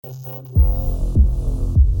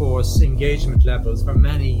Force engagement levels for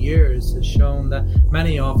many years has shown that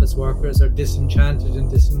many office workers are disenchanted and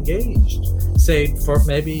disengaged, say for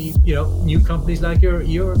maybe new companies like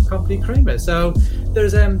your company Crema. So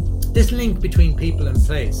there's this link between people and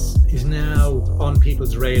place is now on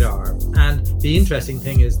people's radar, and the interesting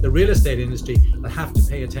thing is the real estate industry will have to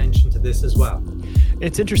pay attention to this as well.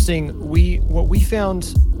 It's interesting. What we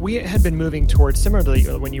found, we had been moving towards, similarly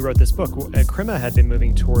when you wrote this book, Crema had been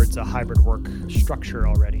moving towards a hybrid work structure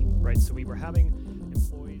already, right? So we were having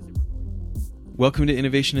employees. Welcome to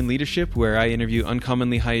Innovation and Leadership, where I interview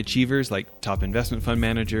uncommonly high achievers like top investment fund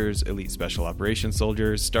managers, elite special operations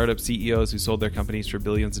soldiers, startup CEOs who sold their companies for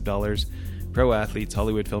billions of dollars, pro athletes,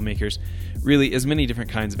 Hollywood filmmakers, really as many different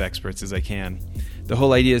kinds of experts as I can. The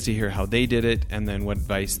whole idea is to hear how they did it and then what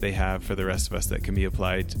advice they have for the rest of us that can be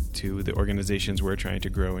applied to the organizations we're trying to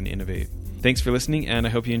grow and innovate. Thanks for listening, and I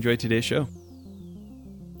hope you enjoyed today's show.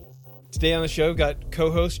 Today on the show, we've got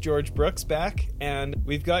co-host George Brooks back, and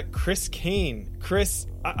we've got Chris Kane. Chris,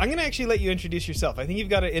 I'm going to actually let you introduce yourself. I think you've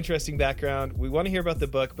got an interesting background. We want to hear about the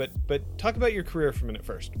book, but talk about your career for a minute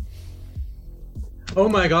first. Oh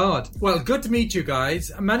my God. Well, good to meet you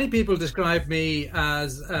guys. Many people describe me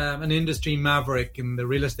as an industry maverick in the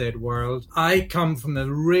real estate world. I come from a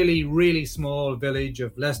really, really small village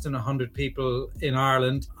of less than 100 people in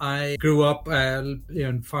Ireland. I grew up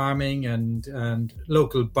in farming and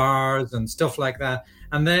local bars and stuff like that.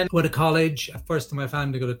 And then went to college, first in my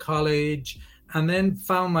family to go to college, and then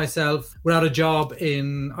found myself without a job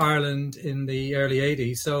in Ireland in the early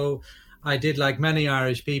 80s. So I did like many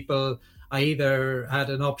Irish people. I either had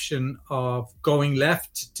an option of going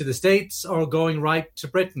left to the States or going right to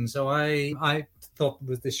Britain. So I thought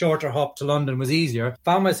the shorter hop to London was easier.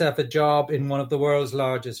 Found myself a job in one of the world's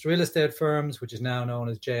largest real estate firms, which is now known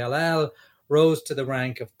as JLL. Rose to the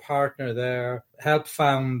rank of partner there, helped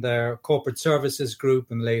found their corporate services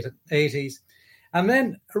group in the late 80s. And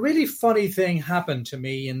then a really funny thing happened to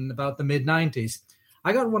me in about the mid-90s.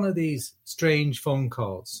 I got one of these strange phone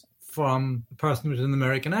calls from a person with an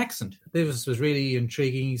American accent. This was really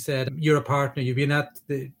intriguing. He said, "You're a partner, you've been at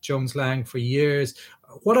the Jones Lang for years.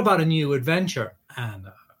 What about a new adventure?" And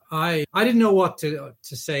I didn't know what to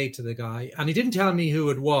say to the guy. And he didn't tell me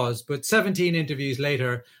who it was, but 17 interviews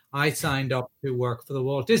later, I signed up to work for the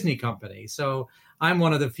Walt Disney Company. So I'm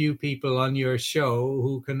one of the few people on your show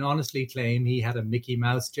who can honestly claim he had a Mickey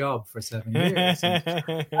Mouse job for 7 years.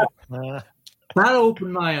 That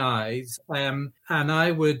opened my eyes, and I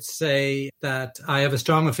would say that I have a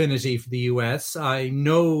strong affinity for the US. I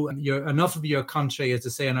know enough of your country, as to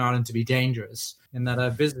say in Ireland, to be dangerous, in that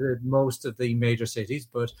I've visited most of the major cities,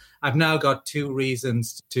 but I've now got two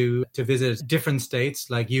reasons to visit different states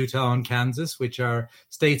like Utah and Kansas, which are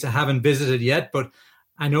states I haven't visited yet, but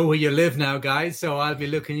I know where you live now, guys, so I'll be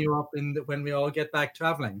looking you up when we all get back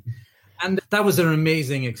traveling. And that was an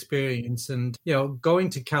amazing experience. And,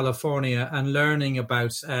 going to California and learning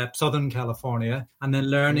about Southern California, and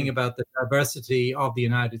then learning about the diversity of the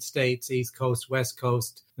United States, East Coast, West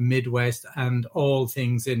Coast, the Midwest, and all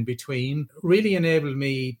things in between, really enabled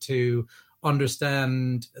me to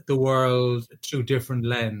understand the world through different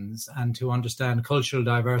lens and to understand cultural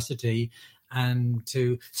diversity and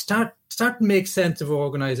to start to make sense of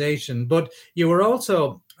organization. But you were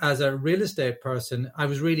also, as a real estate person, I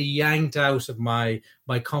was really yanked out of my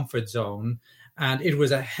comfort zone. And it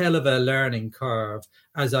was a hell of a learning curve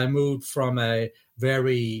as I moved from a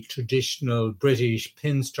very traditional British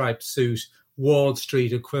pinstripe suit, Wall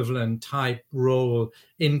Street equivalent type role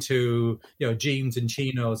into, jeans and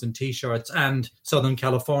chinos and T-shirts and Southern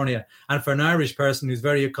California. And for an Irish person who's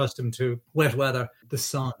very accustomed to wet weather, the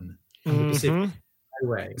sun and the Pacific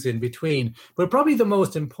highways in between. But probably the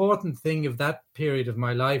most important thing of that period of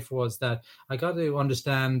my life was that I got to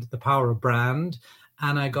understand the power of brand,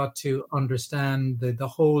 and I got to understand the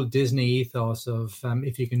whole Disney ethos of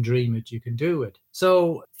if you can dream it, you can do it.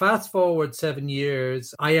 So fast forward 7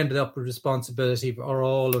 years, I ended up with responsibility for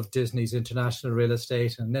all of Disney's international real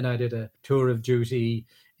estate. And then I did a tour of duty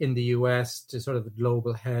in the US to sort of the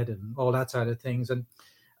global head and all that side of things. And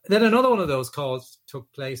then another one of those calls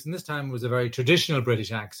took place, and this time it was a very traditional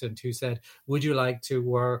British accent who said, "Would you like to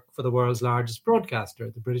work for the world's largest broadcaster,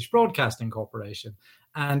 the British Broadcasting Corporation?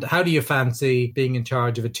 And how do you fancy being in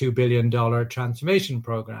charge of a $2 billion transformation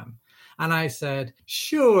program?" And I said,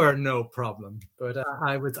 sure, no problem. But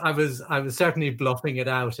I was certainly bluffing it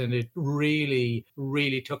out, and it really,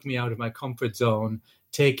 really took me out of my comfort zone,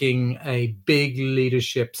 taking a big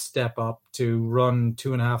leadership step up to run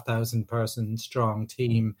 2,500 person strong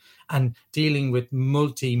team and dealing with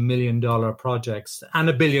multi-million-dollar projects, and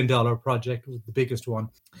 $1 billion project was the biggest one,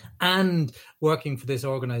 and working for this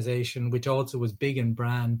organization, which also was big in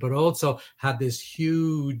brand, but also had this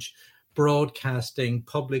huge broadcasting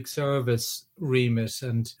public service remit.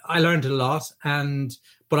 And I learned a lot,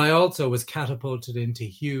 but I also was catapulted into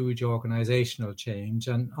huge organizational change.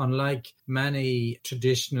 And unlike many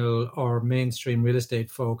traditional or mainstream real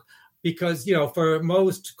estate folk, because, for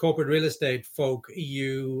most corporate real estate folk,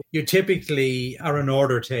 you typically are an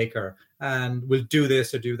order taker and will do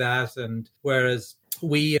this or do that. And whereas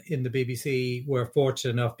we in the BBC were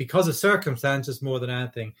fortunate enough, because of circumstances more than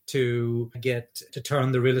anything, to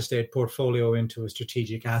turn the real estate portfolio into a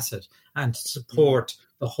strategic asset and to support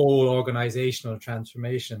the whole organizational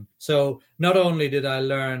transformation. So not only did I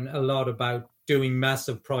learn a lot about doing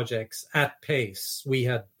massive projects at pace, we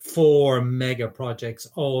had 4 mega projects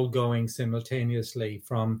all going simultaneously,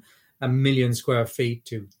 from 1 million square feet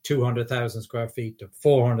to 200,000 square feet to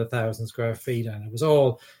 400,000 square feet. And it was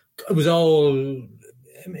all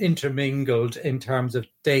intermingled in terms of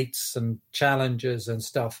dates and challenges and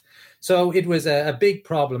stuff. So it was a big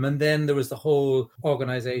problem. And then there was the whole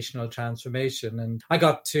organizational transformation. And I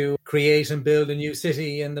got to create and build a new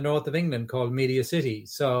city in the north of England called Media City.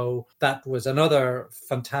 So that was another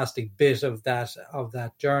fantastic bit of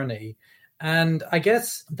that journey. And I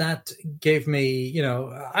guess that gave me,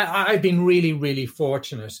 I've been really, really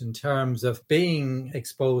fortunate in terms of being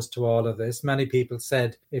exposed to all of this. Many people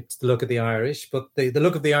said it's the look of the Irish, but the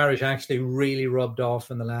look of the Irish actually really rubbed off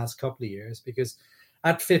in the last couple of years, because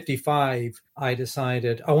at 55, I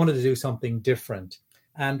decided I wanted to do something different.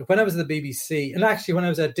 And when I was at the BBC, and actually when I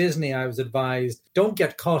was at Disney, I was advised, don't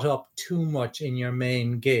get caught up too much in your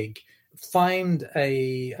main gig. Find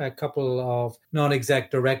a couple of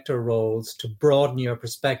non-exec director roles to broaden your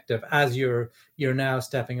perspective as you're now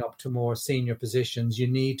stepping up to more senior positions. You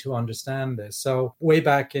need to understand this. So way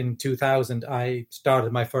back in 2000, I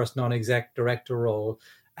started my first non-exec director role,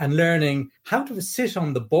 and learning how to sit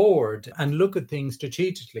on the board and look at things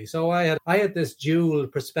strategically. So I had this dual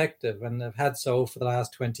perspective, and I've had so for the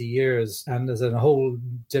last 20 years. And there's a whole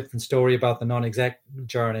different story about the non-exec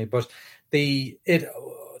journey, but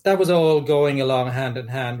that was all going along hand in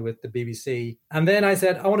hand with the BBC. And then I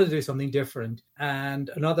said, I want to do something different. And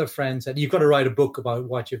another friend said, you've got to write a book about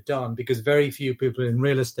what you've done, because very few people in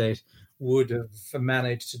real estate would have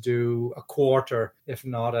managed to do a quarter, if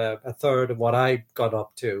not a third of what I got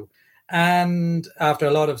up to. And after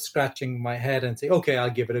a lot of scratching my head and saying, okay, I'll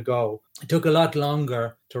give it a go. It took a lot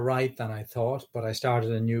longer to write than I thought, but I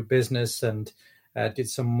started a new business and did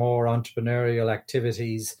some more entrepreneurial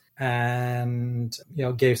activities, and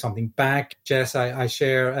gave something back. Jess, I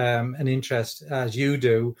share an interest, as you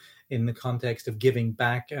do, in the context of giving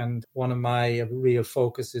back, and one of my real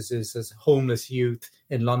focuses is as homeless youth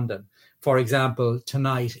in London. For example,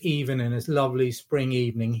 tonight, even in this lovely spring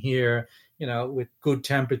evening here, with good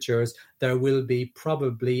temperatures, there will be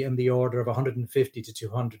probably in the order of 150 to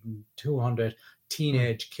 200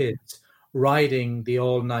 teenage kids riding the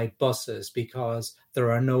all-night buses, because there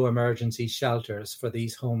are no emergency shelters for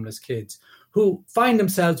these homeless kids who find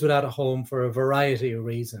themselves without a home for a variety of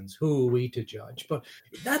reasons. Who are we to judge? But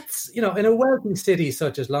that's, in a wealthy city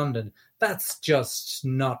such as London, that's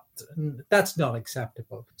not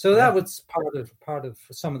acceptable. So that was part of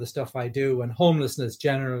some of the stuff I do. And homelessness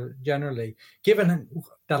generally, given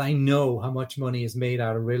that I know how much money is made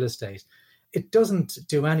out of real estate, it doesn't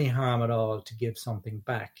do any harm at all to give something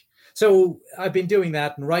back. So I've been doing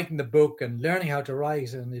that and writing the book and learning how to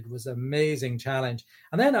write, and it was an amazing challenge.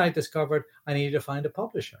 And then I discovered I needed to find a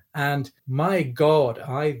publisher. And my God,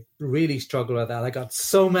 I really struggled with that. I got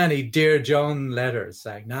so many Dear John letters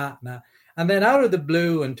saying, nah. And then out of the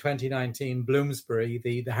blue in 2019, Bloomsbury,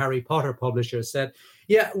 the Harry Potter publisher, said,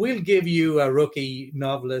 yeah, we'll give you a rookie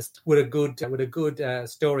novelist with a good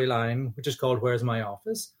storyline, which is called Where's My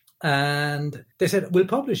Office? And they said, we'll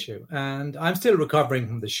publish you. And I'm still recovering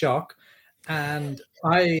from the shock. And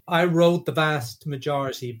I wrote the vast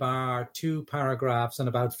majority, bar 2 paragraphs and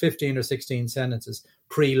about 15 or 16 sentences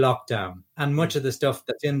pre-lockdown. And much of the stuff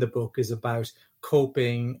that's in the book is about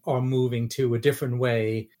coping or moving to a different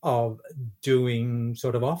way of doing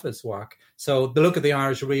sort of office work. So the look of the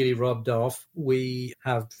Irish really rubbed off. We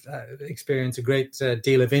have experienced a great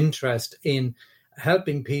deal of interest in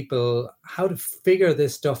helping people how to figure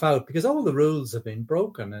this stuff out, because all the rules have been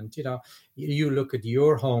broken. And, you look at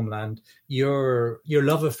your homeland, your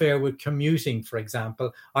love affair with commuting, for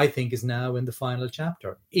example, I think is now in the final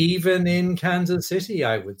chapter. Even in Kansas City,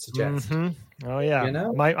 I would suggest. Mm-hmm. Oh,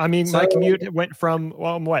 yeah. My commute went from,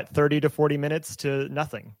 30 to 40 minutes to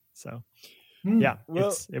nothing. So, yeah,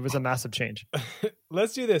 it was a massive change.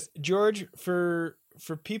 Let's do this. George, for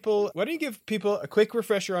people, why don't you give people a quick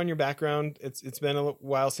refresher on your background? It's been a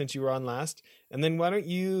while since you were on last. And then why don't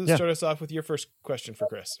you start us off with your first question for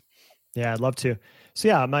Chris? Yeah, I'd love to. So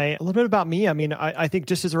a little bit about me. I mean, I think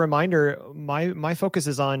just as a reminder, my focus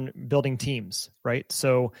is on building teams, right?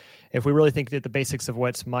 So if we really think that the basics of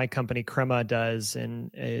what my company Crema does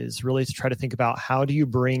and is really to try to think about how do you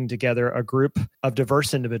bring together a group of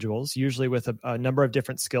diverse individuals, usually with a number of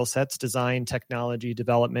different skill sets, design, technology,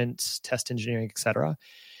 development, test engineering, et cetera,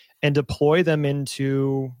 and deploy them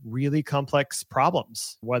into really complex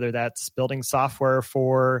problems, whether that's building software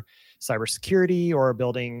for cybersecurity or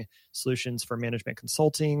building solutions for management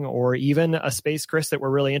consulting, or even a space, Chris, that we're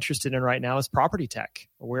really interested in right now is property tech.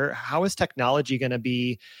 How is technology going to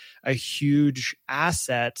be a huge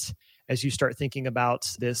asset as you start thinking about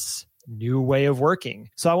this new way of working?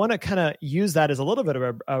 So I want to kind of use that as a little bit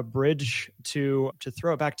of a bridge to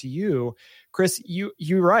throw it back to you. Chris,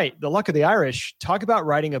 you're right. The luck of the Irish. Talk about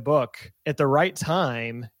writing a book at the right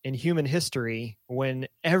time in human history when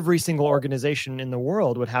every single organization in the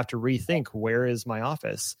world would have to rethink, where is my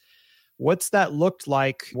office? What's that looked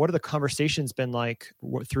like? What are the conversations been like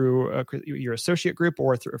through your associate group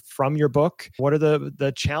or from your book? What are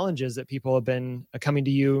the challenges that people have been coming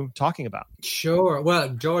to you talking about? Sure. Well,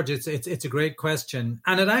 George, it's a great question.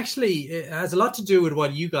 And it has a lot to do with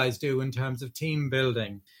what you guys do in terms of team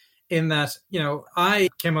building. In that, I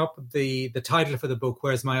came up with the title for the book,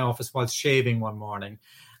 Where's My Office, while shaving one morning.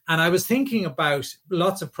 And I was thinking about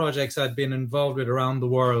lots of projects I'd been involved with around the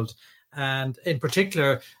world. And in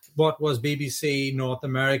particular, what was BBC North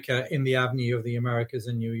America in the Avenue of the Americas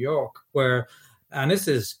in New York, where, and this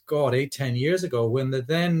is, 8-10 years ago, when the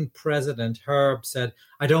then president, Herb, said,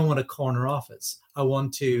 I don't want a corner office. I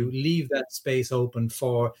want to leave that space open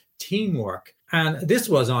for teamwork. And this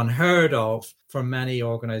was unheard of for many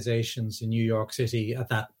organizations in New York City at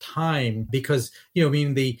that time, because,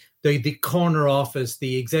 the corner office,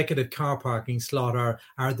 the executive car parking slot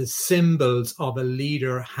are the symbols of a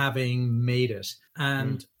leader having made it.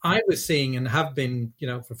 And I was seeing, and have been,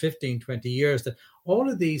 for 15, 20 years, that all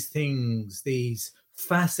of these things, these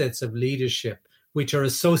facets of leadership, which are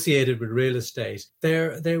associated with real estate, they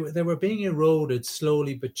were being eroded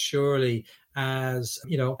slowly but surely, as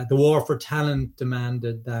the war for talent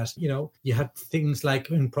demanded that you had things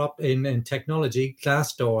like in technology,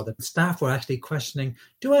 Glassdoor, that staff were actually questioning,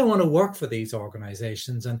 do I want to work for these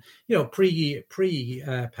organizations? And pre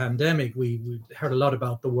pandemic, we heard a lot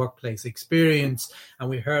about the workplace experience, and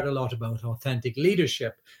we heard a lot about authentic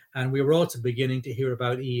leadership. And we were also beginning to hear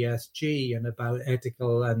about ESG and about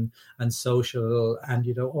ethical and social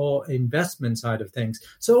and, all investment side of things.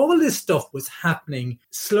 So all this stuff was happening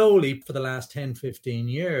slowly for the last 10, 15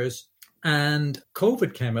 years. And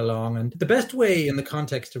COVID came along. And the best way in the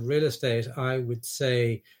context of real estate, I would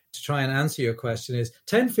say, to try and answer your question is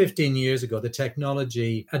 10, 15 years ago, the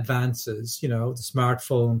technology advances, the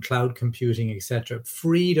smartphone, cloud computing, etc.,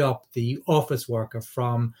 freed up the office worker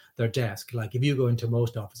from their desk. Like if you go into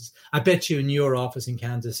most offices, I bet you in your office in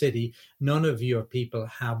Kansas City, none of your people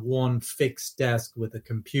have one fixed desk with a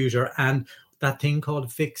computer and that thing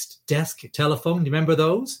called fixed desk telephone. Do you remember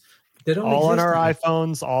those? They don't all on our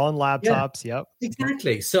iPhones, all on laptops. Yeah, yep.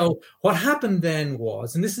 Exactly. So what happened then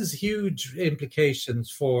was, and this is huge implications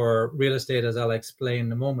for real estate, as I'll explain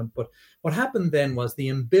in a moment, but what happened then was the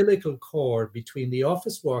umbilical cord between the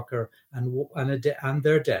office worker and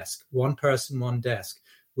their desk, one person, one desk,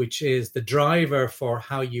 which is the driver for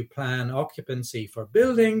how you plan occupancy for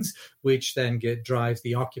buildings, which then drives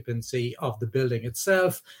the occupancy of the building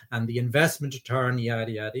itself and the investment return,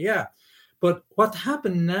 yada, yada, yada. But what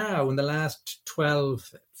happened now in the last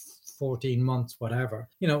 12, 14 months, whatever,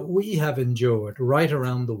 we have endured right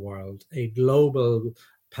around the world a global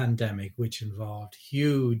pandemic, which involved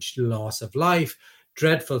huge loss of life,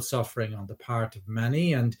 dreadful suffering on the part of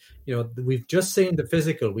many. And, we've just seen the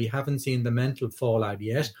physical. We haven't seen the mental fallout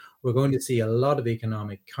yet. We're going to see a lot of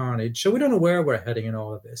economic carnage. So we don't know where we're heading in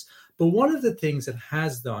all of this. But one of the things it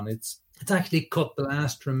has done, it's actually cut the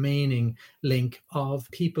last remaining link of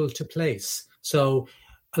people to place. So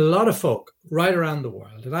a lot of folk right around the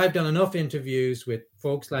world, and I've done enough interviews with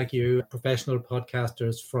folks like you, professional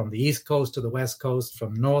podcasters from the East Coast to the West Coast,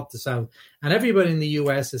 from North to South, and everybody in the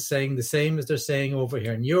US is saying the same as they're saying over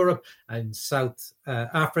here in Europe and South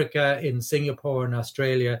Africa, in Singapore and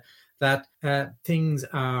Australia, that things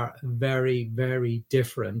are very, very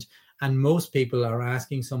different. And most people are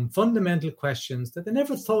asking some fundamental questions that they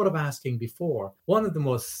never thought of asking before. One of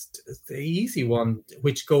the easy one,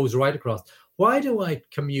 which goes right across, why do I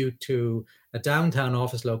commute to a downtown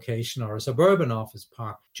office location or a suburban office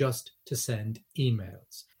park just to send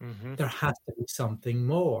emails? Mm-hmm. There has to be something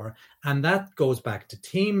more. And that goes back to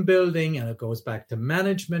team building, and it goes back to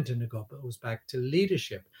management, and it goes back to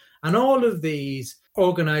leadership. And all of these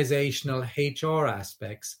organizational HR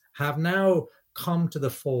aspects have now come to the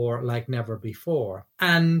fore like never before.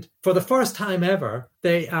 And for the first time ever,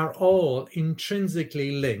 they are all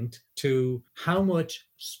intrinsically linked to how much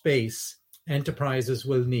space enterprises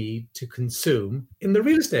will need to consume in the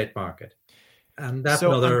real estate market. And that's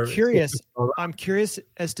another. I'm curious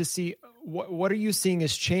as to see what are you seeing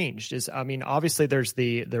has changed. Obviously there's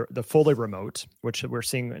the fully remote, which we're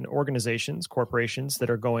seeing in organizations, corporations that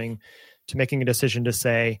are going to making a decision to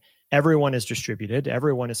say, everyone is distributed,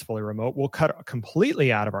 everyone is fully remote. We'll cut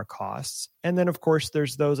completely out of our costs. And then, of course,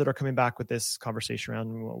 there's those that are coming back with this conversation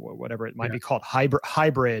around whatever it might be called,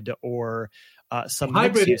 hybrid or some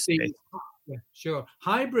hybrid. Yeah, sure.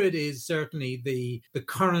 Hybrid is certainly the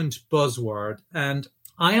current buzzword. And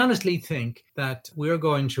I honestly think that we're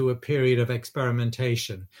going through a period of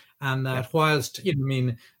experimentation, and that whilst,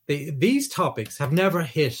 these topics have never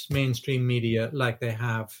hit mainstream media like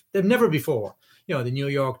they've never before. The New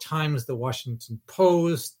York Times, the Washington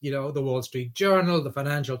Post, the Wall Street Journal, the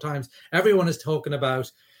Financial Times, everyone is talking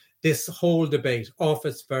about this whole debate,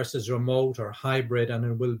 office versus remote or hybrid, and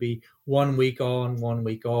it will be 1 week on, 1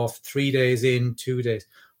 week off, 3 days in, 2 days,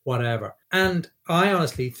 whatever. And I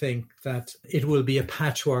honestly think that it will be a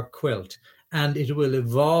patchwork quilt, and it will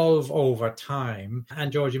evolve over time.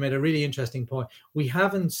 And George, you made a really interesting point. We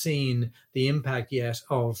haven't seen the impact yet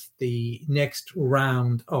of the next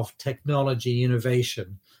round of technology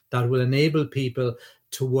innovation that will enable people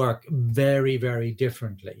to work very, very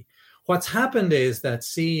differently. What's happened is that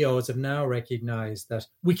CEOs have now recognized that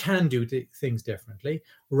we can do things differently.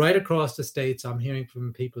 Right across the States, I'm hearing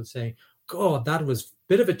from people saying, God, that was a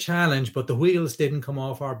bit of a challenge, but the wheels didn't come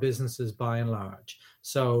off our businesses by and large.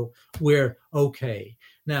 So we're okay.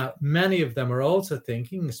 Now, many of them are also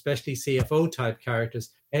thinking, especially CFO type characters,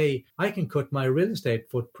 hey, I can cut my real estate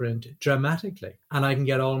footprint dramatically, and I can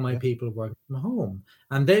get all my people working from home.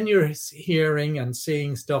 And then you're hearing and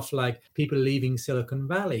seeing stuff like people leaving Silicon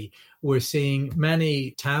Valley. We're seeing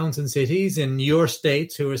many towns and cities in your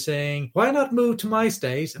states who are saying, why not move to my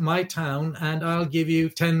state, my town, and I'll give you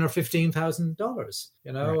 $10,000 or $15,000,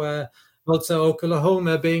 Right. Also,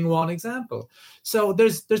 Oklahoma being one example. So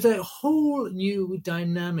there's a whole new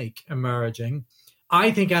dynamic emerging.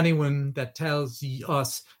 I think anyone that tells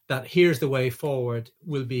us that here's the way forward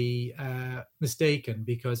will be mistaken,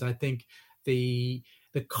 because I think the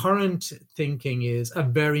current thinking is a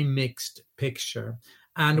very mixed picture.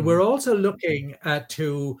 And we're also looking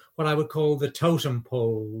to what I would call the totem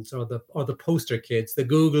poles or the poster kids, the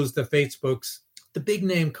Googles, the Facebooks, the big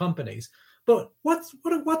name companies. But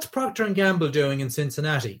what's Procter & Gamble doing in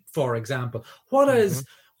Cincinnati, for example? What is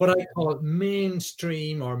what I call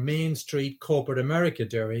mainstream or Main Street corporate America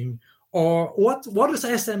doing? Or what is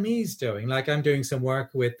SMEs doing? Like I'm doing some work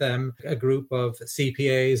with a group of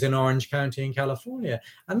CPAs in Orange County in California.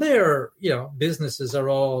 And their businesses are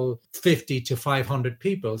all 50 to 500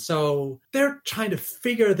 people. So they're trying to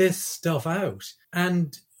figure this stuff out.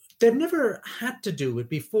 And they've never had to do it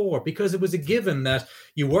before, because it was a given that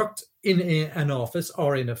you worked in an office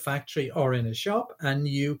or in a factory or in a shop and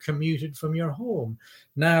you commuted from your home.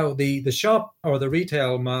 Now, the shop or the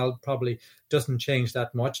retail mall probably doesn't change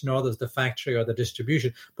that much, nor does the factory or the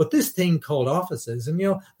distribution. But this thing called offices, and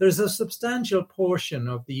there's a substantial portion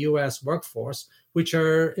of the US workforce which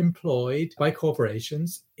are employed by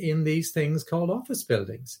corporations in these things called office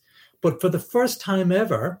buildings. But for the first time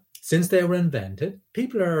ever, since they were invented,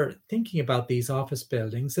 people are thinking about these office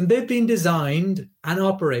buildings, and they've been designed and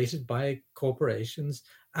operated by corporations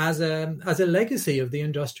as a legacy of the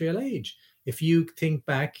industrial age. If you think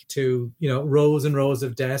back to, rows and rows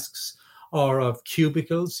of desks or of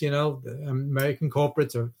cubicles, American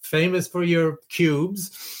corporates are famous for your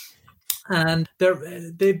cubes, and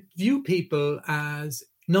they view people as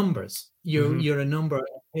numbers. You're a number on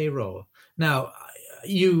a payroll. Now,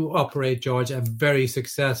 you operate, George, a very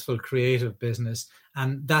successful creative business,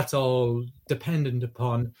 and that's all dependent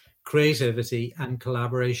upon creativity and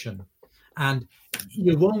collaboration. And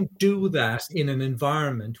you won't do that in an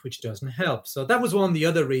environment which doesn't help. So that was one of the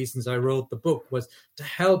other reasons I wrote the book, was to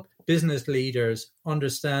help business leaders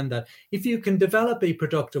understand that if you can develop a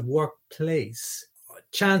productive workplace,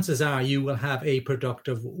 chances are you will have a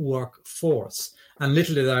productive workforce. And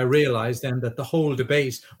little did I realize then that the whole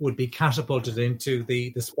debate would be catapulted into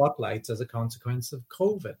the spotlights as a consequence of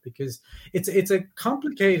COVID, because it's a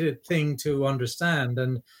complicated thing to understand.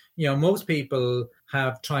 And, most people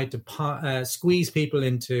have tried to squeeze people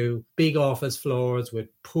into big office floors with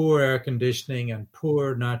poor air conditioning and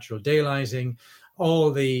poor natural daylighting.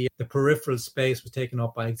 All the peripheral space was taken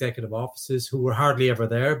up by executive offices who were hardly ever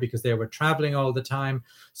there because they were traveling all the time.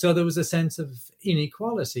 So there was a sense of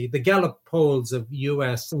inequality. The Gallup polls of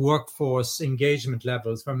US workforce engagement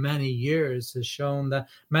levels for many years has shown that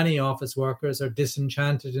many office workers are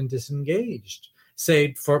disenchanted and disengaged,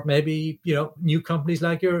 say for maybe, new companies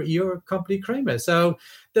like your company, Crema. So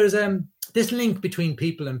there's this link between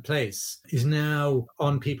people and place is now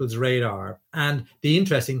on people's radar. And the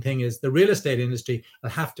interesting thing is the real estate industry will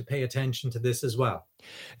have to pay attention to this as well.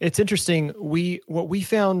 It's interesting. What we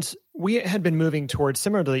found, we had been moving towards,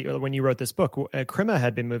 similarly when you wrote this book, Crema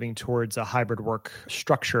had been moving towards a hybrid work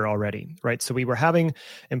structure already, right? So we were having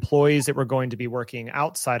employees that were going to be working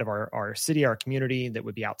outside of our city, our community, that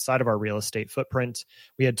would be outside of our real estate footprint.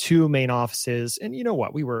 We had 2 main offices, and you know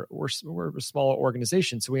what? we're a small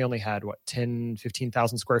organization, so we only had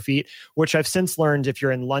 15,000 square feet, which I've since learned if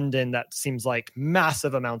you're in London, that seems like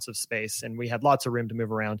massive amounts of space, and we had lots of room to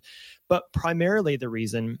move around. But primarily the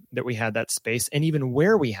reason that we had that space, and even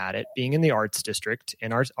where we had it, being in the arts district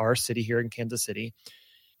in our city here in Kansas City,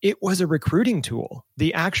 it was a recruiting tool.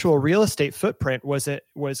 The actual real estate footprint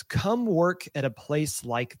was come work at a place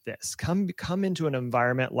like this. Come into an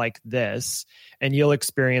environment like this, and you'll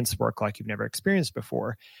experience work like you've never experienced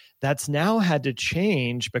before. That's now had to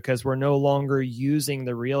change because we're no longer using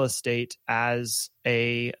the real estate as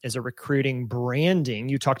a recruiting branding.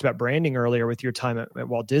 You talked about branding earlier with your time at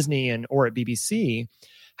Walt Disney or at BBC.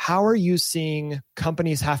 How are you seeing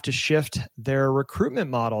companies have to shift their recruitment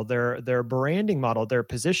model, their branding model, their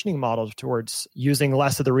positioning model towards using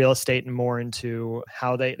less of the real estate and more into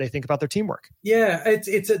how they think about their teamwork? Yeah,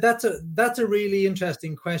 that's a really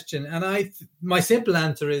interesting question. And my simple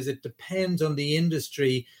answer is it depends on the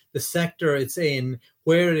industry, the sector it's in,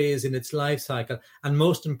 where it is in its life cycle, and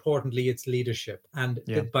most importantly, its leadership. And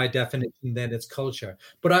by definition, then its culture.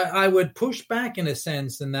 But I would push back in a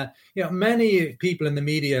sense in that, many people in the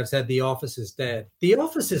media have said the office is dead. The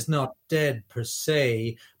office is not dead per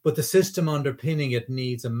se, but the system underpinning it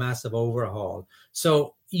needs a massive overhaul.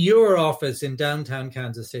 So your office in downtown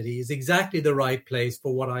Kansas City is exactly the right place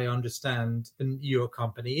for what I understand your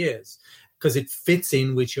company is, because it fits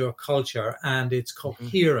in with your culture and it's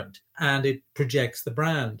coherent and it projects the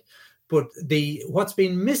brand. But what's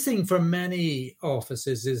been missing for many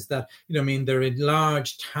offices is that, they're in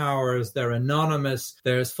large towers, they're anonymous,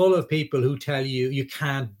 they're full of people who tell you you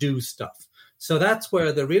can't do stuff. So that's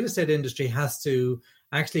where the real estate industry has to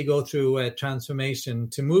actually go through a transformation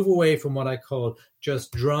to move away from what I call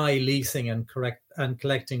just dry leasing and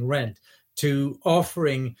collecting rent to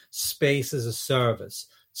offering space as a service.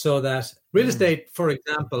 So that real estate, for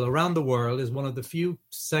example, around the world is one of the few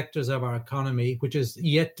sectors of our economy which is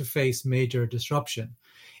yet to face major disruption.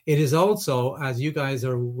 It is also, as you guys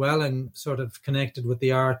are well and sort of connected with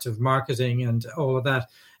the art of marketing and all of that,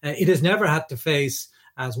 it has never had to face,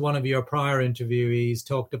 as one of your prior interviewees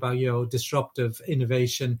talked about, disruptive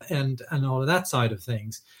innovation and all of that side of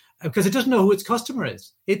things. Because it doesn't know who its customer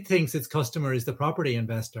is. It thinks its customer is the property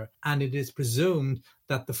investor. And it is presumed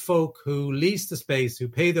that the folk who lease the space, who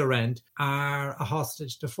pay the rent, are a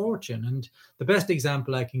hostage to fortune. And the best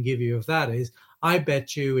example I can give you of that is, I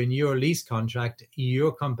bet you in your lease contract,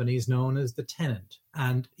 your company is known as the tenant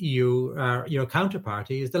and your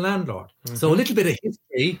counterparty is the landlord. Mm-hmm. So a little bit of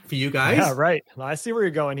history for you guys. Yeah, right. Well, I see where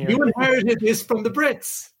you're going here. You inherited this from the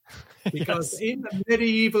Brits. Because in the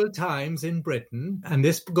medieval times in Britain, and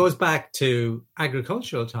this goes back to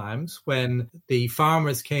agricultural times when the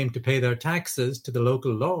farmers came to pay their taxes to the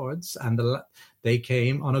local lords, and they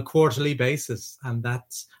came on a quarterly basis. And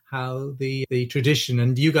that's how the tradition,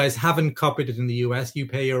 and you guys haven't copied it in the US, you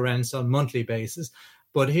pay your rents on monthly basis.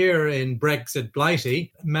 But here in Brexit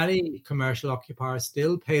Blighty, many commercial occupiers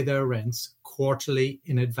still pay their rents quarterly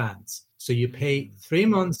in advance. So you pay 3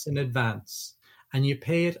 months in advance. And you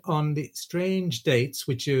pay it on the strange dates,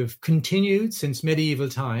 which have continued since medieval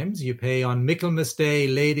times. You pay on Michaelmas Day,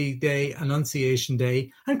 Lady Day, Annunciation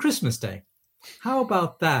Day, and Christmas Day. How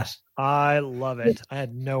about that? I love it. I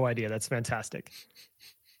had no idea. That's fantastic.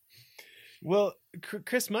 Well,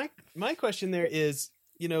 Chris, my question there is,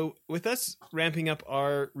 with us ramping up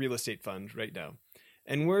our real estate fund right now,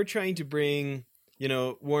 and we're trying to bring,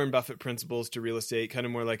 Warren Buffett principles to real estate, kind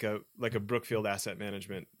of more like a Brookfield asset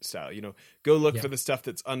management style. Go look for the stuff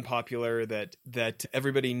that's unpopular, that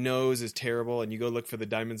everybody knows is terrible, and you go look for the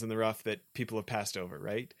diamonds in the rough that people have passed over,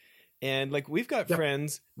 right? And we've got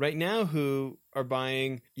friends right now who are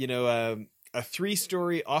buying, a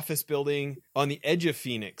 3-story office building on the edge of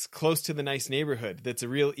Phoenix, close to the nice neighborhood. That's a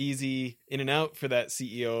real easy in and out for that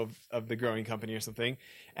CEO of the growing company or something,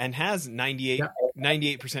 and has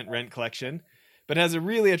 98% rent collection, but has a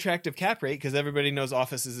really attractive cap rate because everybody knows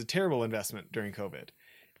office is a terrible investment during COVID.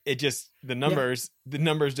 It just, the numbers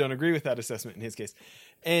don't agree with that assessment in his case.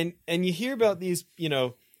 And you hear about these,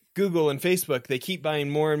 Google and Facebook, they keep buying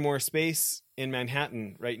more and more space in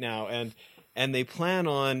Manhattan right now. And they plan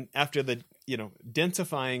on, after the,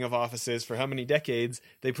 densifying of offices for how many decades,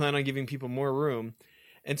 they plan on giving people more room.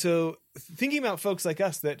 And so thinking about folks like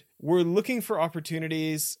us that we're looking for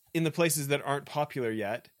opportunities in the places that aren't popular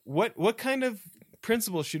yet, what kind of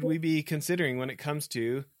principles should we be considering when it comes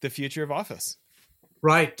to the future of office?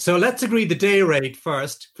 Right. So let's agree the day rate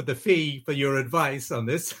first for the fee for your advice on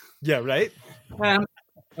this. Yeah, right.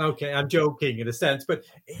 Okay, I'm joking in a sense, but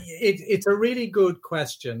it's a really good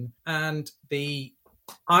question. And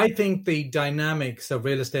I think the dynamics of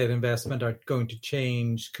real estate investment are going to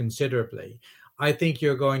change considerably. I think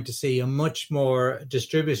you're going to see a much more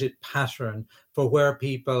distributed pattern for where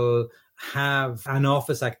people have an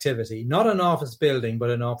office activity, not an office building, but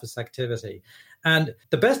an office activity. And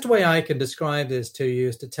the best way I can describe this to you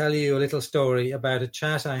is to tell you a little story about a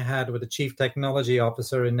chat I had with a chief technology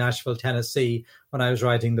officer in Nashville, Tennessee, when I was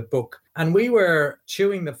writing the book. And we were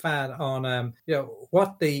chewing the fat on,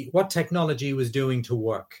 what technology was doing to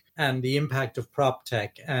work and the impact of prop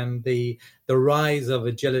tech and the rise of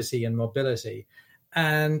agility and mobility.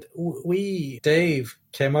 And Dave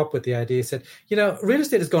came up with the idea, said, real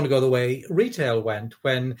estate is going to go the way retail went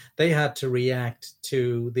when they had to react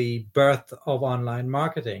to the birth of online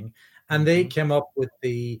marketing. And they came up with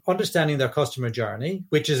the understanding their customer journey,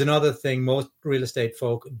 which is another thing most real estate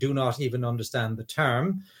folk do not even understand the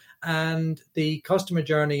term. And the customer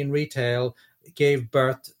journey in retail gave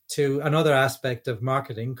birth to another aspect of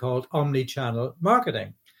marketing called omni-channel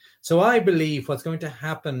marketing. So I believe what's going to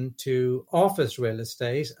happen to office real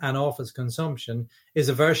estate and office consumption is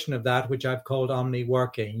a version of that, which I've called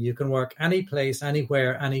omni-working. You can work any place,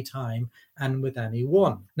 anywhere, anytime, and with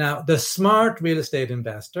anyone. Now, the smart real estate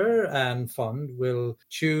investor and fund will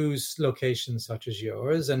choose locations such as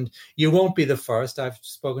yours, and you won't be the first. I've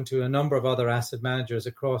spoken to a number of other asset managers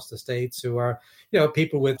across the States who are,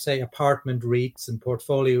 people with, say, apartment REITs and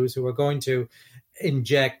portfolios who are going to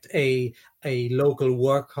inject a local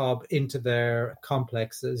work hub into their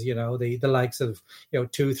complexes. The likes of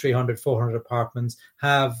 200, 300, 400 apartments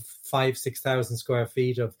have 5,000-6,000 square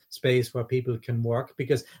feet of space where people can work,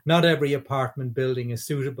 because not every apartment building is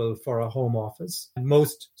suitable for a home office.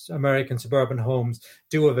 Most American suburban homes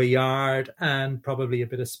do have a yard and probably a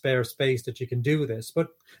bit of spare space that you can do this. But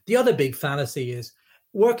the other big fallacy is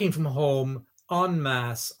working from home en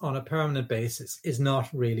masse on a permanent basis is not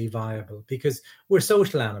really viable, because we're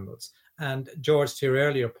social animals. And George, to your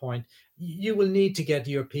earlier point, you will need to get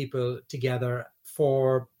your people together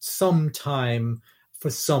for some time for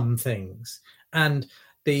some things. And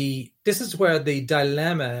this is where the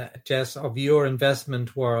dilemma, Jess, of your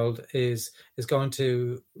investment world is going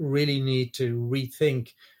to really need to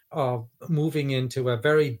rethink of moving into a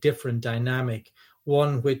very different dynamic,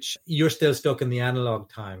 one which you're still stuck in the analog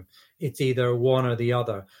time. It's either one or the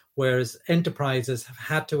other, whereas enterprises have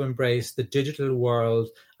had to embrace the digital world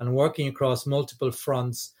and working across multiple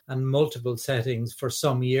fronts and multiple settings for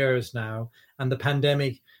some years now. And the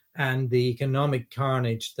pandemic and the economic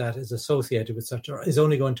carnage that is associated with such is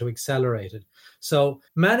only going to accelerate it. So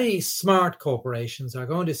many smart corporations are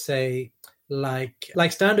going to say, like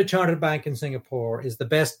Standard Chartered Bank in Singapore is the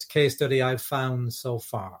best case study I've found so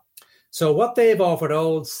far. So what they've offered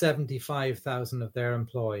all 75,000 of their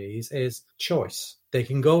employees is choice. They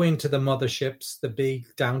can go into the motherships, the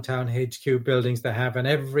big downtown HQ buildings they have in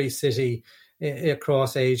every city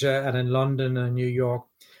across Asia and in London and New York.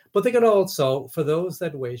 But they could also, for those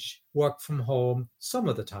that wish, work from home some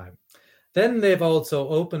of the time. Then they've also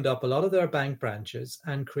opened up a lot of their bank branches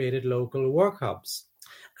and created local work hubs.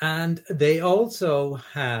 And they also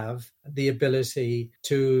have the ability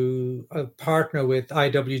to partner with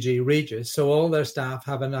IWG Regis. So all their staff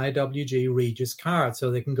have an IWG Regis card, so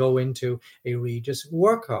they can go into a Regis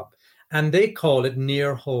work hub. And they call it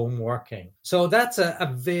near home working. So that's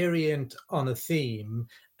a variant on a theme.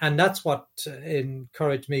 And that's what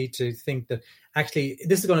encouraged me to think that actually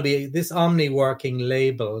this Omni working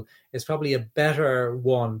label is probably a better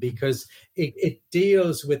one, because it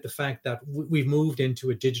deals with the fact that we've moved into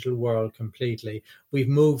a digital world completely. We've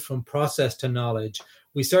moved from process to knowledge.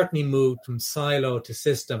 We certainly moved from silo to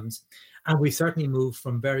systems. And we certainly moved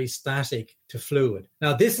from very static to fluid.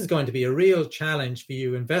 Now, this is going to be a real challenge for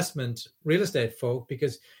you investment real estate folk,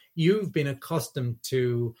 because you've been accustomed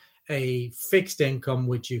to a fixed income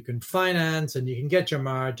which you can finance and you can get your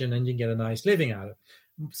margin and you can get a nice living out of.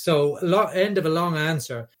 So, end of a long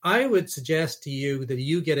answer, I would suggest to you that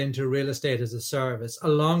you get into real estate as a service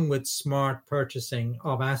along with smart purchasing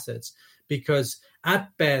of assets, because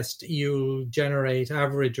at best you'll generate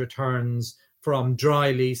average returns from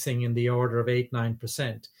dry leasing in the order of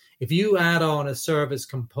 8-9%. If you add on a service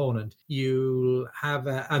component, you'll have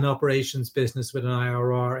an operations business with an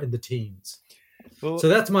IRR in the teens. Well, so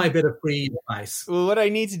that's my bit of free advice. Well, what I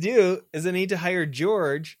need to do is I need to hire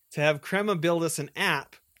George to have Crema build us an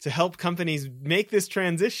app to help companies make this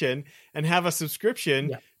transition and have a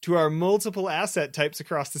subscription to our multiple asset types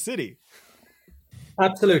across the city.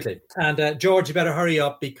 Absolutely. And George, you better hurry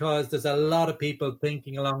up, because there's a lot of people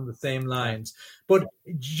thinking along the same lines. But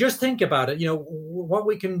just think about it, what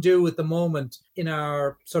we can do at the moment in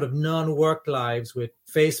our sort of non-work lives with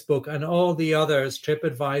Facebook and all the others,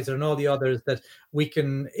 TripAdvisor and all the others, that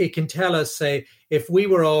it can tell us, say, if we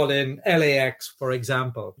were all in LAX, for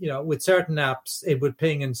example, with certain apps, it would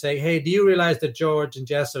ping and say, hey, do you realize that George and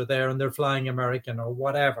Jess are there and they're flying American or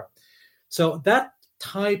whatever? So that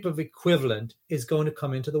type of equivalent is going to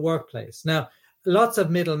come into the workplace. Now, lots of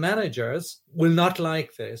middle managers will not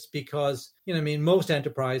like this, because, most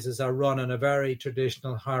enterprises are run on a very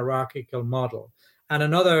traditional hierarchical model. And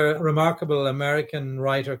another remarkable American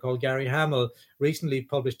writer called Gary Hamel recently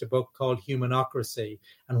published a book called Humanocracy,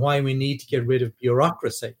 and why we need to get rid of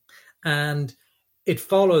bureaucracy. And it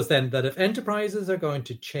follows then that if enterprises are going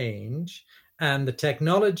to change, and the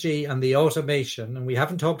technology and the automation, and we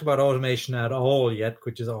haven't talked about automation at all yet,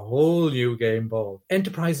 which is a whole new game ball,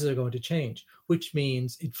 enterprises are going to change, which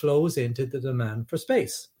means it flows into the demand for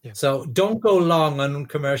space. Yeah. So don't go long on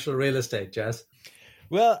commercial real estate, Jess.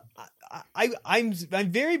 Well, I'm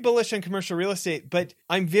very bullish on commercial real estate, but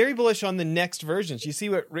I'm very bullish on the next versions. You see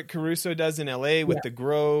what Rick Caruso does in LA with the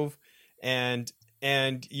Grove, and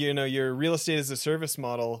your real estate as a service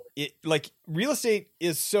model. Real estate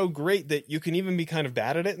is so great that you can even be kind of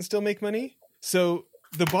bad at it and still make money. So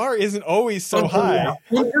the bar isn't always so high.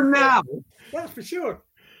 Now, yeah, for sure.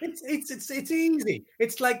 It's easy.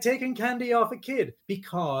 It's like taking candy off a kid,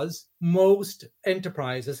 because most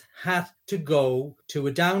enterprises had to go to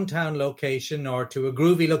a downtown location or to a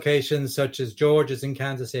groovy location such as George's in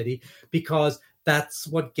Kansas City, because that's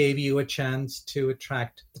what gave you a chance to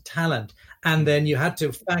attract the talent. And then you had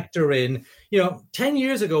to factor in, 10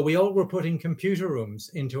 years ago, we all were putting computer rooms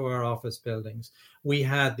into our office buildings. We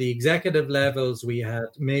had the executive levels, we had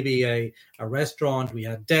maybe a restaurant, we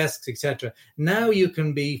had desks, etc. Now you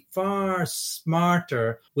can be far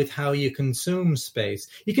smarter with how you consume space.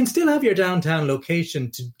 You can still have your downtown location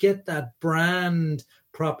to get that brand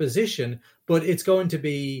proposition, but it's going to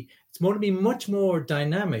be much more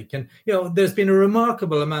dynamic. And, there's been a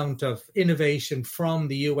remarkable amount of innovation from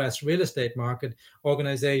the US real estate market.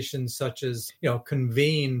 Organizations such as,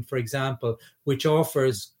 Convene, for example, which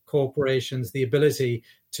offers corporations the ability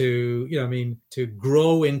to, to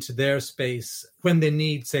grow into their space when they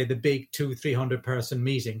need, say, the big 200-300 person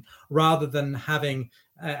meeting, rather than having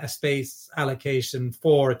a space allocation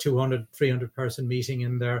for a 200-300 person meeting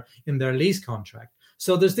in their lease contract.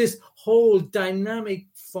 So there's this whole dynamic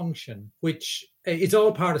function, which is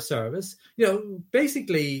all part of service.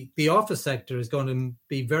 Basically, the office sector is going to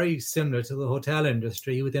be very similar to the hotel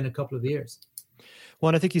industry within a couple of years. Well,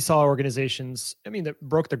 and I think you saw organizations, that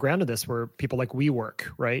broke the ground of this were people like WeWork,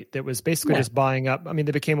 right? That was basically just buying up. They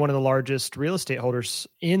became one of the largest real estate holders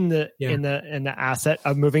in the asset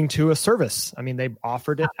of moving to a service. They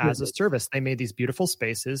offered it as a service. They made these beautiful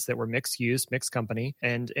spaces that were mixed use, mixed company,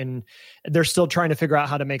 and they're still trying to figure out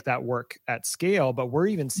how to make that work at scale. But we're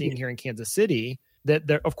even seeing here in Kansas City that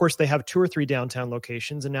of course they have 2 or 3 downtown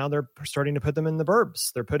locations, and now they're starting to put them in the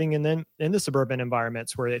burbs. They're putting in the suburban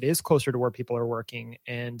environments where it is closer to where people are working,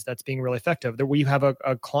 and that's being really effective. We have a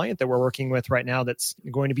client that we're working with right now that's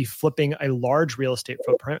going to be flipping a large real estate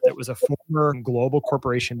footprint that was a former global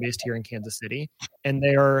corporation based here in Kansas City, and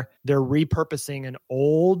they're repurposing an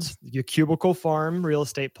old cubicle farm real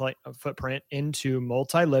estate footprint into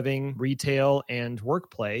multi-living retail and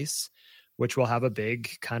workplace, which will have a big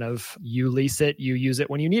kind of you lease it, you use it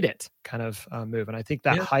when you need it kind of move. And I think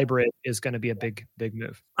that hybrid is going to be a big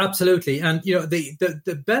move. Absolutely. And,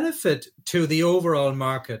 the benefit to the overall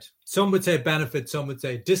market, some would say benefit, some would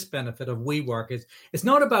say disbenefit of WeWork is it's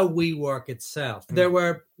not about WeWork itself. There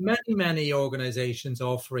were many organizations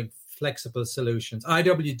offering flexible solutions.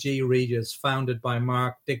 IWG Regus, founded by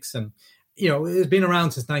Mark Dixon, it's been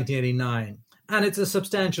around since 1989, and it's a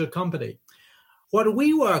substantial company. What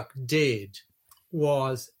WeWork did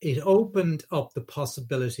was it opened up the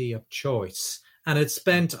possibility of choice. And it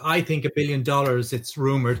spent, I think, $1 billion, it's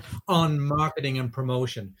rumored, on marketing and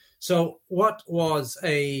promotion. So what was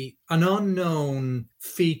an unknown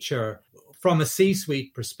feature from a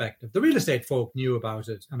C-suite perspective? The real estate folk knew about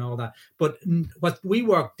it and all that. But what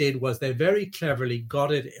WeWork did was they very cleverly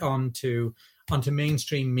got it onto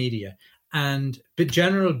mainstream media. And the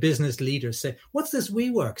general business leaders say, what's this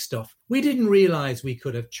WeWork stuff? We didn't realize we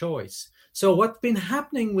could have choice. So what's been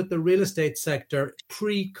happening with the real estate sector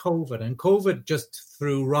pre-COVID, and COVID just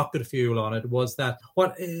threw rocket fuel on it, was that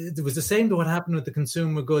it was the same to what happened with the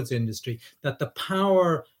consumer goods industry, that the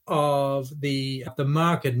power of the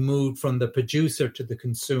market moved from the producer to the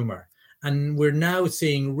consumer. And we're now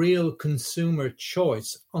seeing real consumer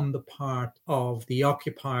choice on the part of the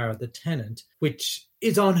occupier, the tenant, which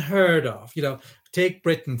is unheard of. Take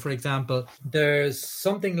Britain, for example. There's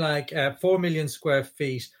something like 4 million square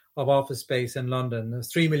feet of office space in London.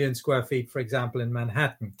 There's 3 million square feet, for example, in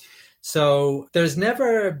Manhattan. So there's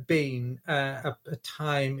never been a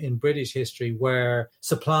time in British history where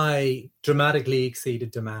supply dramatically exceeded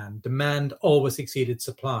demand. Demand always exceeded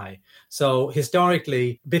supply. So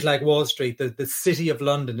historically, a bit like Wall Street, the city of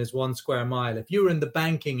London is 1 square mile. If you were in the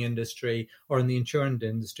banking industry or in the insurance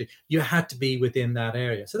industry, you had to be within that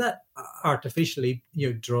area. So that artificially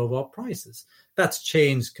drove up prices. That's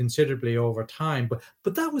changed considerably over time,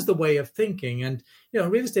 but that was the way of thinking. And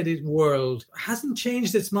real estate world hasn't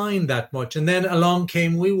changed its mind that much. And then along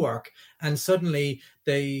came WeWork, and suddenly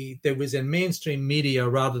there was in mainstream media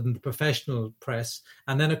rather than the professional press.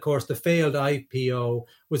 And then, of course, the failed IPO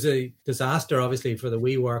was a disaster, obviously, for the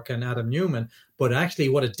WeWork and Adam Newman. But actually,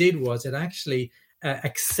 what it did was it actually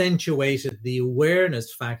accentuated the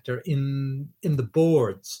awareness factor in the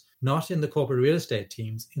boards, not in the corporate real estate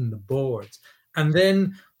teams, in the boards. And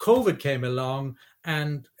then COVID came along,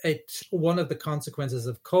 and one of the consequences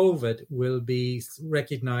of COVID will be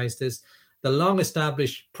recognized as the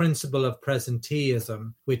long-established principle of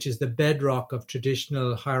presenteeism, which is the bedrock of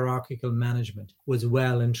traditional hierarchical management, was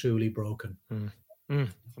well and truly broken.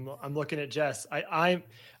 I'm looking at Jess.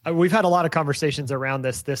 We've had a lot of conversations around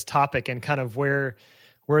this topic and kind of where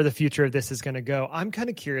the future of this is going to go. I'm kind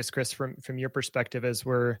of curious, Chris, from your perspective, as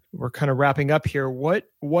we're kind of wrapping up here,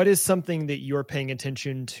 what is something that you're paying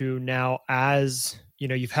attention to now, as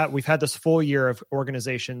we've had this full year of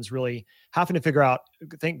organizations really having to figure out,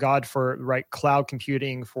 thank God for cloud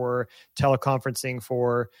computing, for teleconferencing,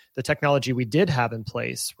 for the technology we did have in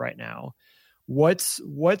place right now. What's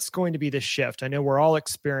going to be the shift? I know we're all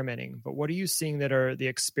experimenting, but what are you seeing that are the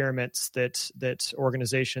experiments that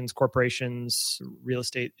organizations, corporations, real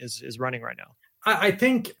estate is running right now? I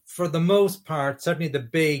think for the most part, certainly the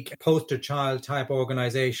big poster child type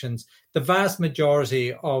organizations, the vast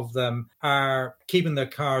majority of them are keeping their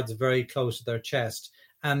cards very close to their chest.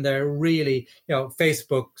 And they're really,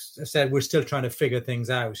 Facebook said, we're still trying to figure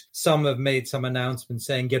things out. Some have made some announcements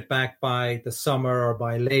saying get back by the summer or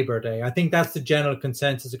by Labor Day. I think that's the general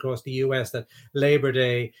consensus across the US, that Labor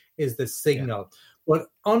Day is the signal. Yeah. But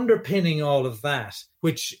underpinning all of that,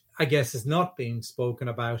 which I guess is not being spoken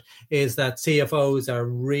about, is that CFOs are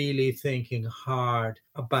really thinking hard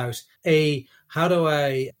about, how do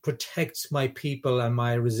I protect my people and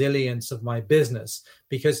my resilience of my business?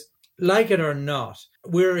 Because like it or not,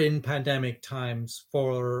 we're in pandemic times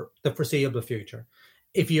for the foreseeable future.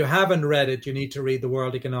 If you haven't read it, you need to read the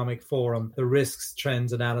World Economic Forum, the risks,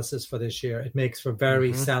 trends analysis for this year. It makes for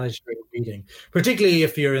very salutary reading, particularly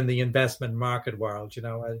if you're in the investment market world.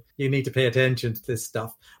 You need to pay attention to this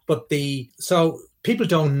stuff. So people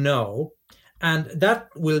don't know, and that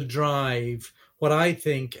will drive what I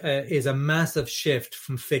think is a massive shift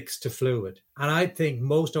from fixed to fluid. And I think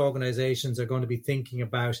most organizations are going to be thinking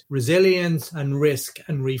about resilience and risk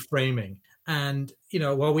and reframing. And,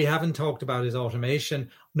 what we haven't talked about is automation.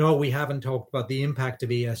 No, we haven't talked about the impact of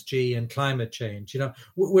ESG and climate change.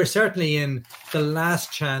 We're certainly in the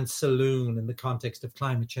last chance saloon in the context of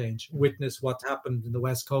climate change. Witness what's happened in the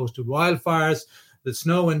West Coast with wildfires, the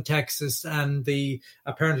snow in Texas, and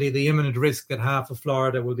apparently the imminent risk that half of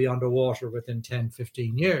Florida will be underwater within 10,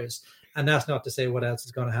 15 years. And that's not to say what else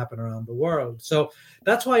is going to happen around the world. So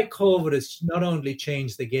that's why COVID has not only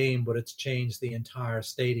changed the game, but it's changed the entire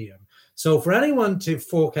stadium. So for anyone to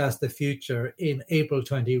forecast the future in April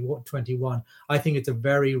 2021, I think it's a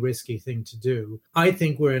very risky thing to do. I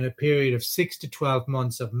think we're in a period of 6 to 12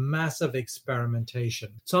 months of massive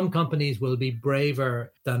experimentation. Some companies will be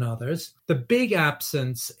braver than others. The big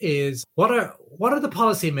absence is what are the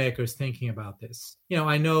policymakers thinking about this?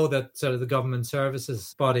 I know that sort of the government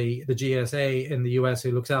services body, the GSA in the US,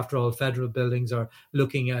 who looks after all federal buildings, are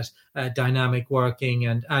looking at dynamic working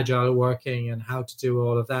and agile working and how to do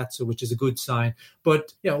all of that, so which is a good sign.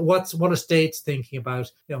 But what are states thinking about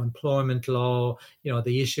employment law,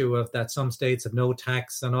 the issue of that some states have no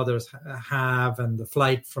tax and others have, and the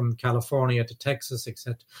flight from California to Texas,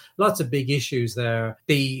 etc. Lots of big issues there.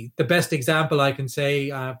 The best example I can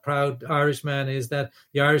say, proud Irishman, is that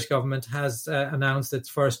the Irish government has announced its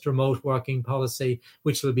first remote working policy,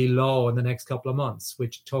 which will be law in the next couple of months,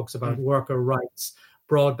 which talks about worker rights,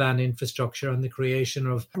 broadband infrastructure, and the creation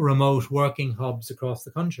of remote working hubs across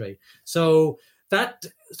the country. So that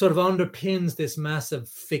sort of underpins this massive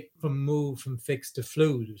move from fixed to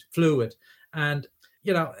fluid. And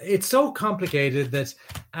it's so complicated that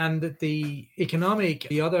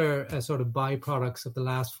the other sort of byproducts of the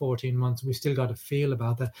last 14 months, we've still got to feel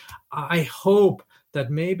about that. I hope that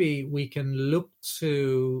maybe we can look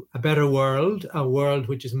to a better world, a world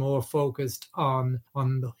which is more focused on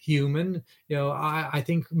the human. I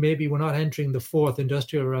think maybe we're not entering the fourth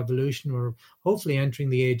industrial revolution. We're hopefully entering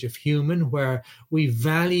the age of human, where we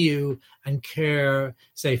value and care,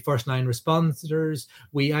 say, first line responders.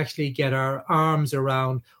 We actually get our arms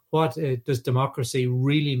around what does democracy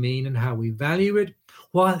really mean and how we value it.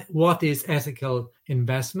 What is ethical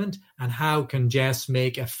investment, and how can Jess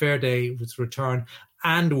make a fair day's return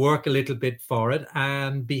and work a little bit for it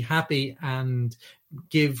and be happy and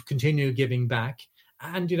continue giving back?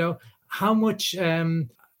 And, how much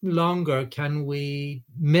longer can we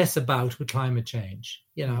mess about with climate change?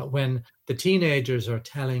 When the teenagers are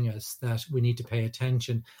telling us that we need to pay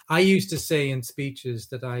attention. I used to say in speeches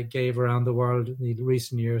that I gave around the world in the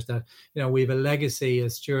recent years that, we have a legacy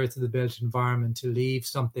as stewards of the built environment to leave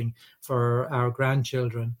something for our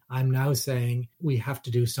grandchildren. I'm now saying we have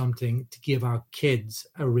to do something to give our kids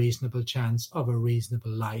a reasonable chance of a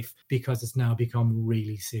reasonable life, because it's now become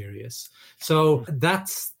really serious. So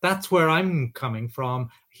that's where I'm coming from.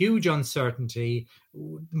 Huge uncertainty.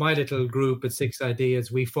 My little group at Six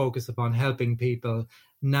Ideas, we focus upon helping people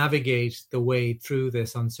navigate the way through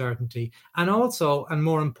this uncertainty. And also, and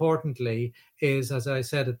more importantly, is, as I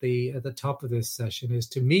said at the top of this session, is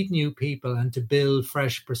to meet new people and to build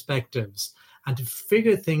fresh perspectives and to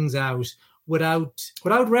figure things out without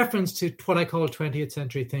reference to what I call 20th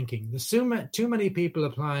century thinking. There's too many people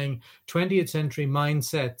applying 20th century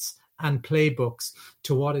mindsets and playbooks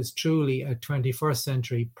to what is truly a 21st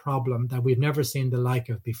century problem that we've never seen the like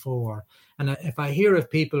of before. And if I hear of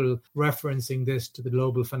people referencing this to the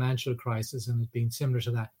global financial crisis and it being similar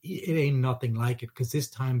to that, it ain't nothing like it, because this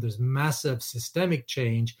time there's massive systemic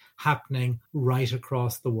change happening right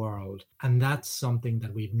across the world. And that's something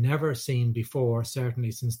that we've never seen before, certainly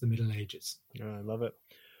since the Middle Ages. Oh, I love it.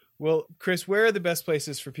 Well, Chris, where are the best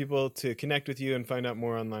places for people to connect with you and find out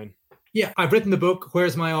more online? Yeah, I've written the book,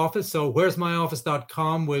 Where's My Office? So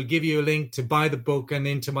where'smyoffice.com will give you a link to buy the book and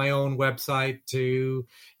into my own website to,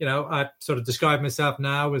 I sort of describe myself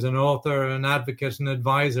now as an author, an advocate, an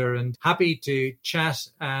advisor, and happy to chat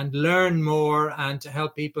and learn more and to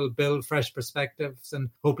help people build fresh perspectives and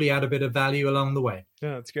hopefully add a bit of value along the way.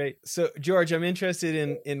 Yeah, that's great. So, George, I'm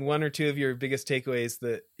interested in one or two of your biggest takeaways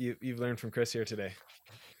that you've learned from Chris here today.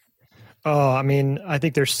 Oh, I mean, I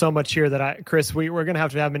think there's so much here that Chris, we're going to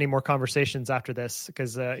have many more conversations after this,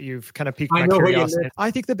 because you've kind of piqued my curiosity.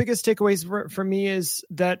 I think the biggest takeaways for me is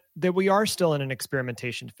that we are still in an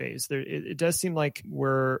experimentation phase. It does seem like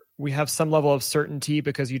we have some level of certainty,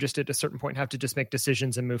 because you just at a certain point have to just make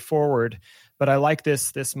decisions and move forward. But I like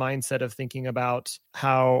this mindset of thinking about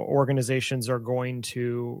how organizations are going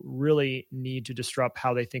to really need to disrupt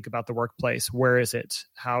how they think about the workplace. Where is it?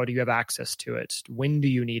 How do you have access to it? When do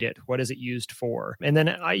you need it? What is it used for? And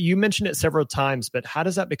then you mentioned it several times, but how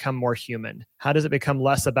does that become more human? How does it become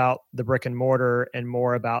less about the brick and mortar and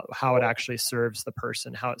more about how it actually serves the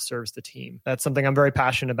person, how it serves the team? That's something I'm very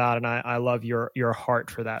passionate about, and I love your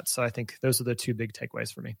heart for that. So I think those are the two big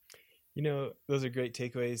takeaways for me. Those are great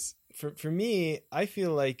takeaways. For me, I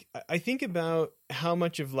feel like I think about how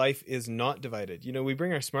much of life is not divided. We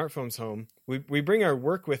bring our smartphones home. We bring our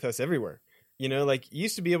work with us everywhere. Like you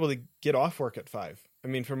used to be able to get off work at 5. I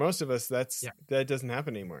mean, for most of us, that doesn't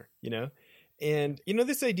happen anymore, And,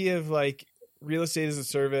 this idea of like real estate as a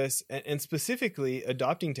service and specifically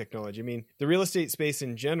adopting technology. I mean, the real estate space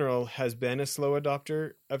in general has been a slow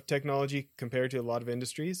adopter of technology compared to a lot of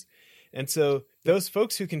industries. And so those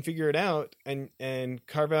folks who can figure it out and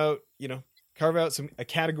carve out a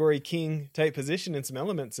category king type position in some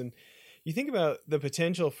elements. And you think about the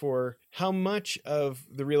potential for how much of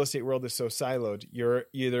the real estate world is so siloed. You're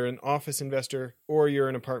either an office investor or you're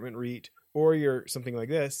an apartment REIT or you're something like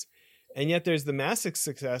this. And yet there's the massive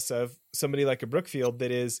success of somebody like a Brookfield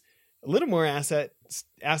that is a little more asset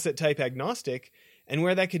type agnostic, and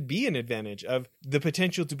where that could be an advantage of the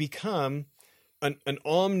potential to become an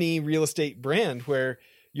omni real estate brand where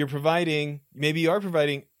you are providing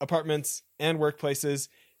apartments and workplaces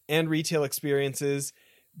and retail experiences,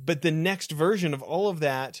 but the next version of all of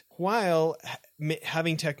that while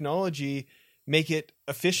having technology make it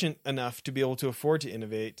efficient enough to be able to afford to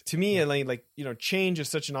innovate. To me, Elaine, change is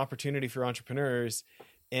such an opportunity for entrepreneurs.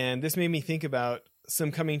 And this made me think about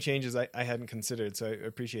some coming changes I hadn't considered. So I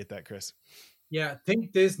appreciate that, Chris. Yeah,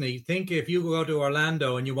 think Disney. Think if you go to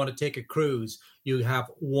Orlando and you want to take a cruise, you have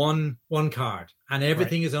one card and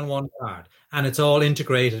everything is on one card and it's all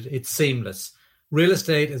integrated. It's seamless. Real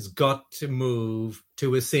estate has got to move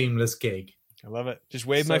to a seamless gig. I love it. Just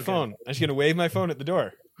wave my phone. I'm just going to wave my phone at the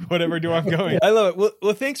door, whatever door I'm going. I love it.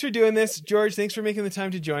 Well, thanks for doing this, George. Thanks for making the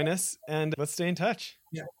time to join us, and let's stay in touch.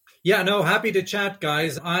 Yeah, no, happy to chat,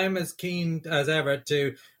 guys. I'm as keen as ever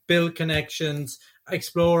to build connections,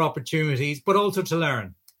 explore opportunities, but also to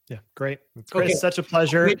learn. Yeah, great. Chris, such a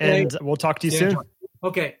pleasure, and we'll talk to you soon.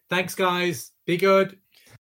 Okay, thanks, guys. Be good.